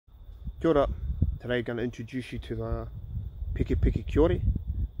Kia ora. Today I'm going to introduce you to the Pekepeke Kiore.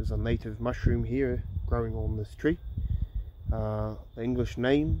 There's a native mushroom here growing on this tree. The English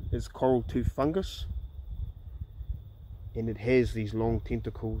name is coral tooth fungus, and it has these long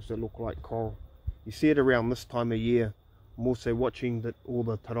tentacles that look like coral. You see it around this time of year. I'm also watching that all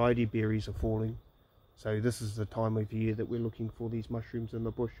the tarairi berries are falling, so this is the time of year that we're looking for these mushrooms in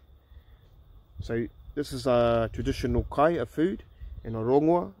the bush. So this is a traditional kai, a food, and a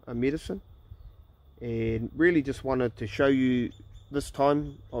rongoa, a medicine, and really just wanted to show you this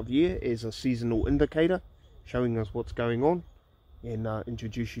time of year as a seasonal indicator, showing us what's going on, and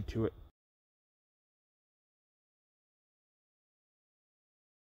introduce you to it.